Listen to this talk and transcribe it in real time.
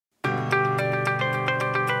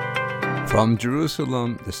From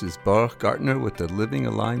Jerusalem, this is Baruch Gartner with the Living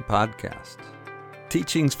Aligned podcast.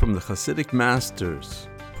 Teachings from the Hasidic masters,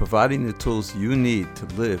 providing the tools you need to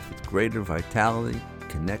live with greater vitality,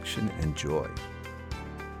 connection, and joy.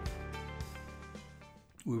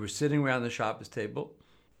 We were sitting around the Shabbos table.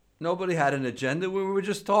 Nobody had an agenda. We were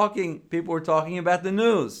just talking. People were talking about the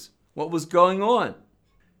news, what was going on.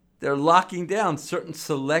 They're locking down certain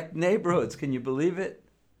select neighborhoods. Can you believe it?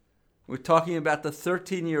 We're talking about the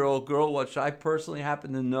 13-year-old girl, which I personally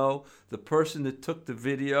happen to know, the person that took the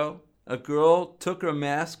video. A girl took her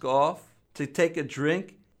mask off to take a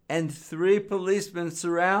drink, and 3 policemen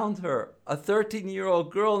surround her. A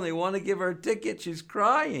 13-year-old girl, and they want to give her a ticket. She's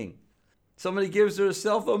crying. Somebody gives her a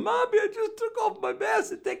cell phone. Mommy, I just took off my mask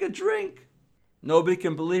to take a drink. Nobody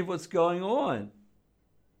can believe what's going on.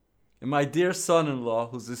 And my dear son-in-law,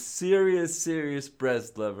 who's a serious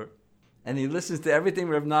Breslever, and he listens to everything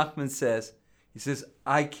Reb Nachman says. He says,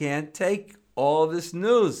 I can't take all this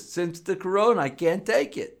news since the corona. I can't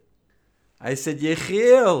take it. I said,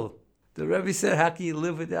 Yechiel. The Rebbe said, how can you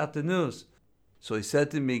live without the news? So he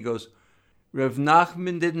said to me, he goes, Reb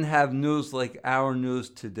Nachman didn't have news like our news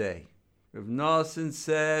today. Reb Nosson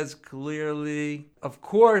says clearly, of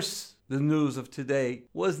course, the news of today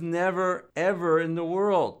was never, ever in the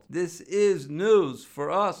world. This is news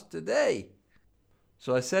for us today.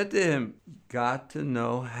 So I said to him, you got to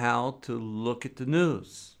know how to look at the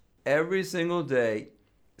news. Every single day,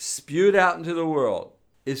 spewed out into the world,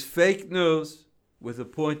 is fake news with a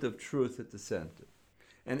point of truth at the center.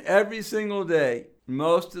 And every single day,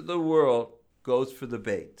 most of the world goes for the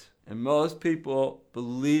bait. And most people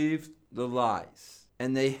believe the lies.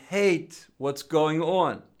 And they hate what's going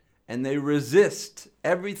on. And they resist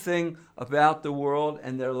everything about the world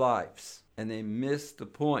and their lives. And they miss the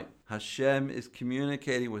point. Hashem is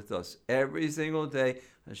communicating with us every single day.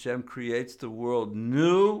 Hashem creates the world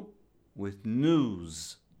new with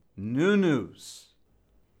news. New news.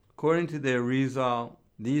 According to their Arizal,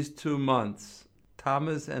 these 2 months,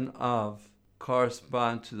 Tammuz and Av,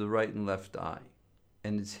 correspond to the right and left eye.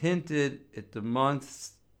 And it's hinted at the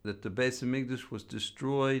months that the Beis Hamikdash was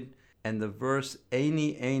destroyed, and the verse,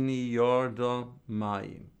 Eini, Eini, Yarda,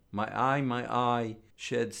 Mayim. My eye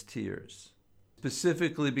sheds tears.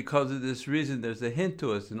 Specifically because of this reason, there's a hint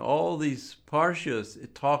to us. In all these parshas,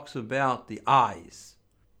 it talks about the eyes.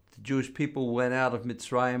 The Jewish people went out of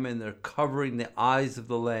Mitzrayim and they're covering the eyes of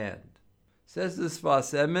the land. It says the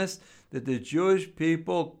Sfas Emes that the Jewish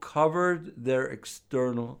people covered their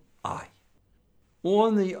external eye.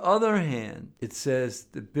 On the other hand, it says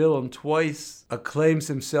that Bilam twice acclaims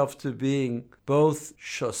himself to being both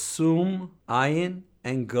Shasum Ayin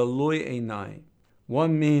and Galui Einayim.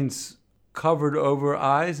 One means covered over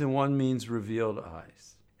eyes and one means revealed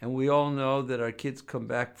eyes. And we all know that our kids come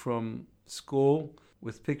back from school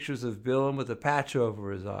with pictures of Bilam with a patch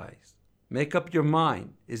over his eyes. Make up your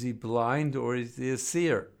mind. Is he blind or is he a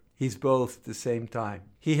seer? He's both at the same time.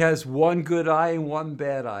 He has one good eye and one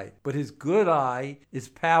bad eye. But his good eye, his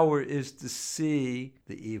power is to see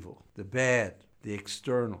the evil, the bad, the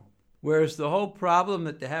external. Whereas the whole problem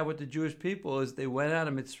that they have with the Jewish people is they went out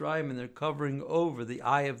of Mitzrayim and they're covering over the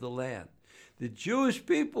eye of the land. The Jewish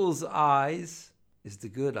people's eyes is the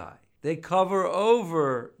good eye. They cover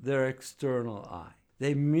over their external eye.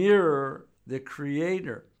 They mirror the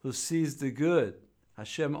Creator who sees the good.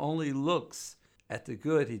 Hashem only looks at the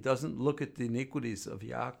good. He doesn't look at the iniquities of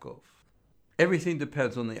Yaakov. Everything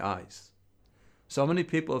depends on the eyes. So many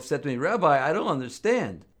people have said to me, Rabbi, I don't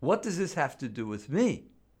understand. What does this have to do with me?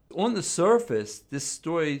 On the surface, this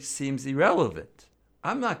story seems irrelevant.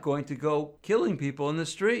 I'm not going to go killing people in the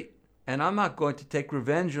street. And I'm not going to take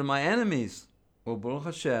revenge on my enemies. Well, Baruch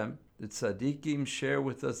Hashem, the tzaddikim share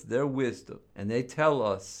with us their wisdom. And they tell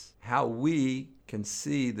us how we can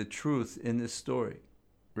see the truth in this story.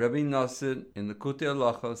 Rabbi Nosson, in the Kutei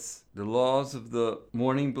Halachos, the laws of the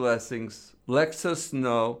morning blessings, lets us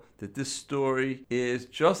know that this story is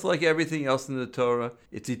just like everything else in the Torah.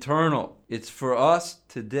 It's eternal. It's for us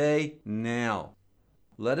today, now.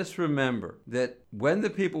 Let us remember that when the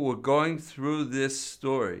people were going through this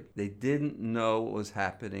story, they didn't know what was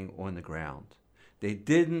happening on the ground. They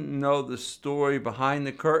didn't know the story behind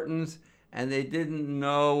the curtains, and they didn't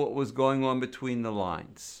know what was going on between the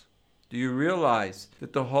lines. Do you realize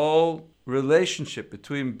that the whole relationship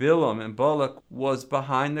between Bilam and Balak was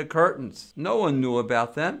behind the curtains? No one knew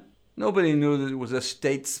about them. Nobody knew that it was a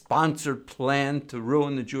state-sponsored plan to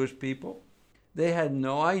ruin the Jewish people. They had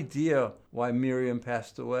no idea why Miriam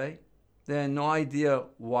passed away. They had no idea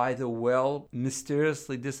why the well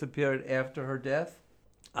mysteriously disappeared after her death.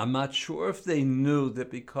 I'm not sure if they knew that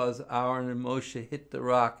because Aaron and Moshe hit the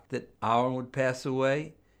rock that Aaron would pass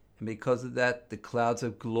away and because of that, the clouds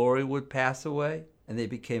of glory would pass away, and they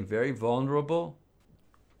became very vulnerable.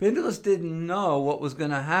 Pinchas didn't know what was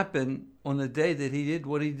going to happen on the day that he did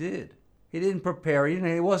what he did. He didn't prepare.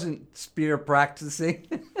 He wasn't spear practicing.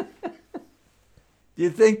 Do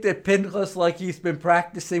you think that Pinchas, like he's been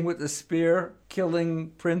practicing with the spear,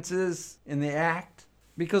 killing princes in the act?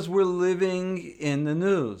 Because we're living in the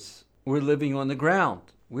news. We're living on the ground.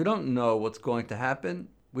 We don't know what's going to happen.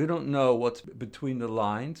 We don't know what's between the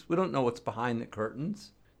lines. We don't know what's behind the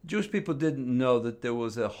curtains. Jewish people didn't know that there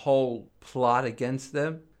was a whole plot against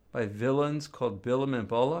them by villains called Bilam and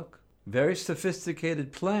Balak. Very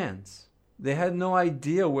sophisticated plans. They had no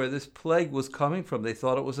idea where this plague was coming from. They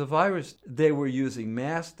thought it was a virus. They were using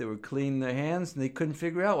masks, they were cleaning their hands, and they couldn't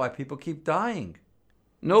figure out why people keep dying.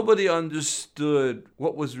 Nobody understood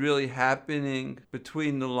what was really happening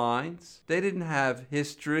between the lines. They didn't have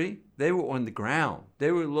history. They were on the ground.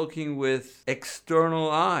 They were looking with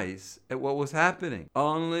external eyes at what was happening.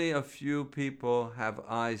 Only a few people have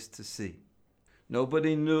eyes to see.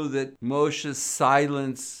 Nobody knew that Moshe's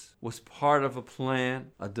silence was part of a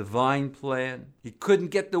plan, a divine plan. He couldn't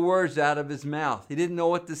get the words out of his mouth. He didn't know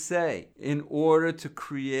what to say in order to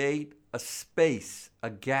create a space, a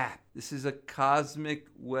gap. This is a cosmic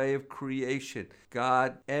way of creation.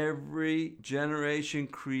 God, every generation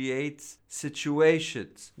creates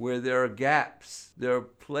situations where there are gaps. There are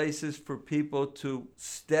places for people to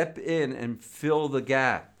step in and fill the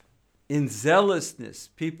gap. In zealousness,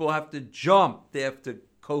 people have to jump. They have to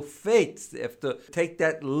kofetz. They have to take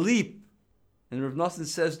that leap. And Rav Nosson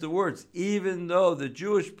says the words, even though the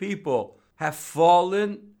Jewish people have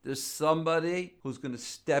fallen, there's somebody who's going to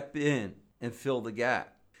step in and fill the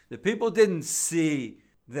gap. The people didn't see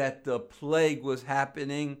that the plague was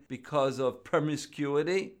happening because of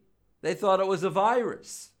promiscuity. They thought it was a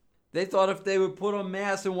virus. They thought if they would put on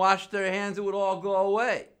masks and wash their hands, it would all go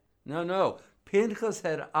away. No. Pinchas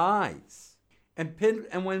had eyes. And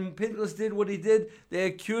when Pinchas did what he did, they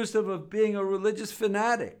accused him of being a religious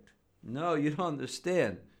fanatic. No, you don't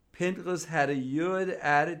understand. Pinchas had a yud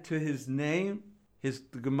added to his name. The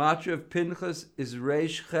gematria of Pinchas is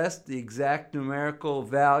Reish Ches, the exact numerical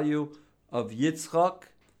value of Yitzchak.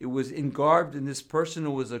 It was engarbed in this person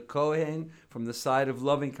who was a Kohen from the side of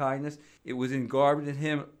loving kindness. It was engarbed in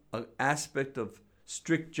him an aspect of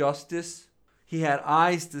strict justice. He had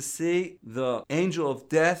eyes to see the angel of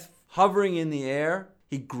death hovering in the air.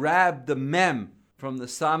 He grabbed the mem from the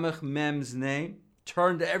Samech Mem's name,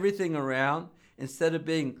 turned everything around. Instead of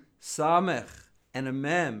being Samech and a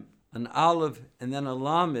mem, an aleph and then a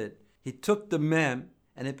lamed, he took the mem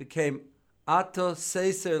and it became Ato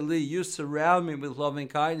Seiser Li, you surround me with loving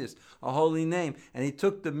kindness, a holy name. And he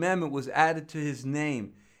took the mem, it was added to his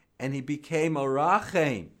name, and he became a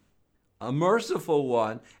Rachem, a merciful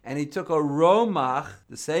one, and he took a Romach,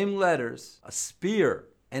 the same letters, a spear,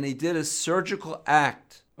 and he did a surgical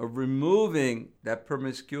act of removing that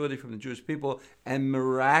promiscuity from the Jewish people, and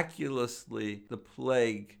miraculously the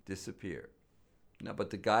plague disappeared. Now,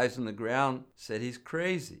 but the guys on the ground said he's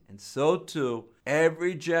crazy. And so too,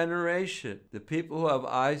 every generation, the people who have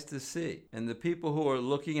eyes to see and the people who are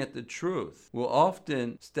looking at the truth will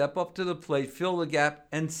often step up to the plate, fill the gap,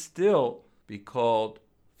 and still be called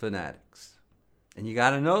fanatics. And you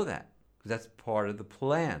got to know that, because that's part of the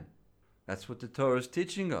plan. That's what the Torah is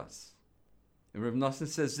teaching us. And Rav Nosson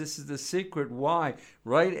says this is the secret why.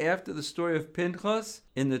 Right after the story of Pinchas,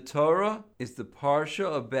 in the Torah is the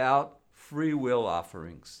parsha about free will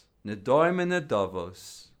offerings. Nedoim and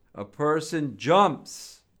Nedavos. A person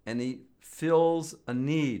jumps and he fills a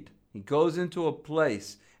need. He goes into a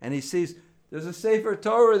place and he sees there's a Sefer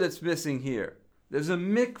Torah that's missing here. There's a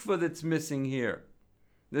mikveh that's missing here.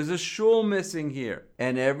 There's a shul missing here.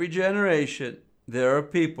 And every generation, there are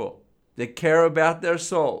people that care about their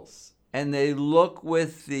souls. And they look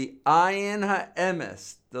with the ayin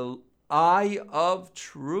ha'emes, the eye of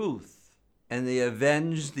truth. And they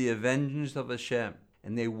avenge the avengers of Hashem.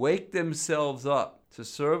 And they wake themselves up to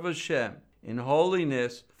serve Hashem in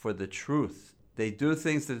holiness for the truth. They do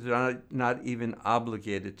things that they're not even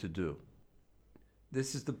obligated to do.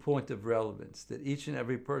 This is the point of relevance, that each and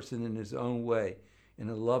every person in his own way, in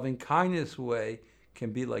a loving kindness way,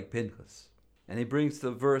 can be like Pinchas. And he brings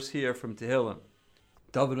the verse here from Tehillim.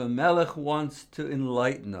 David HaMelech wants to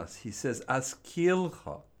enlighten us. He says,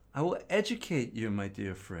 Askilcha, I will educate you, my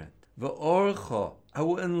dear friend. V'orcha, I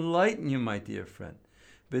will enlighten you, my dear friend.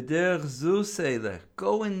 B'derech zu seilech,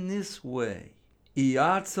 go in this way.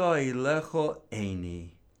 Iyatza ilecho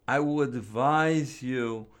eini, I will advise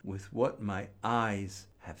you with what my eyes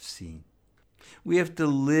have seen. We have to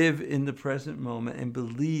live in the present moment and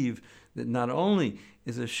believe that not only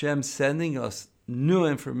is Hashem sending us new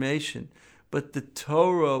information, but the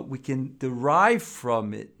Torah, we can derive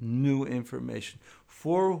from it new information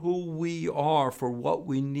for who we are, for what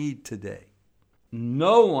we need today.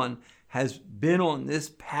 No one has been on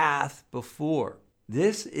this path before.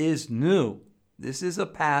 This is new. This is a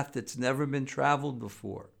path that's never been traveled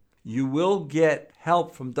before. You will get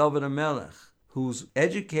help from David HaMelech, who's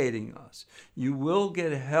educating us. You will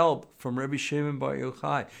get help from Rabbi Shimon Bar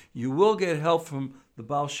Yochai. You will get help from the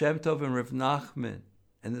Baal Shem Tov and Rav Nachman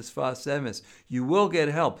and the Sfas Emes. You will get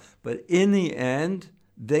help. But in the end,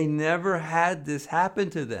 they never had this happen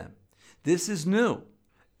to them. This is new.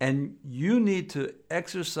 And you need to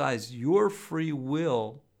exercise your free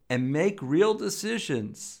will and make real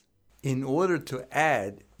decisions in order to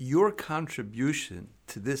add your contribution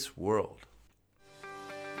to this world.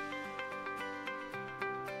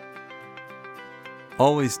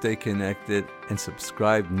 Always stay connected and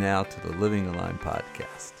subscribe now to the Living Aligned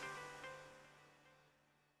podcast.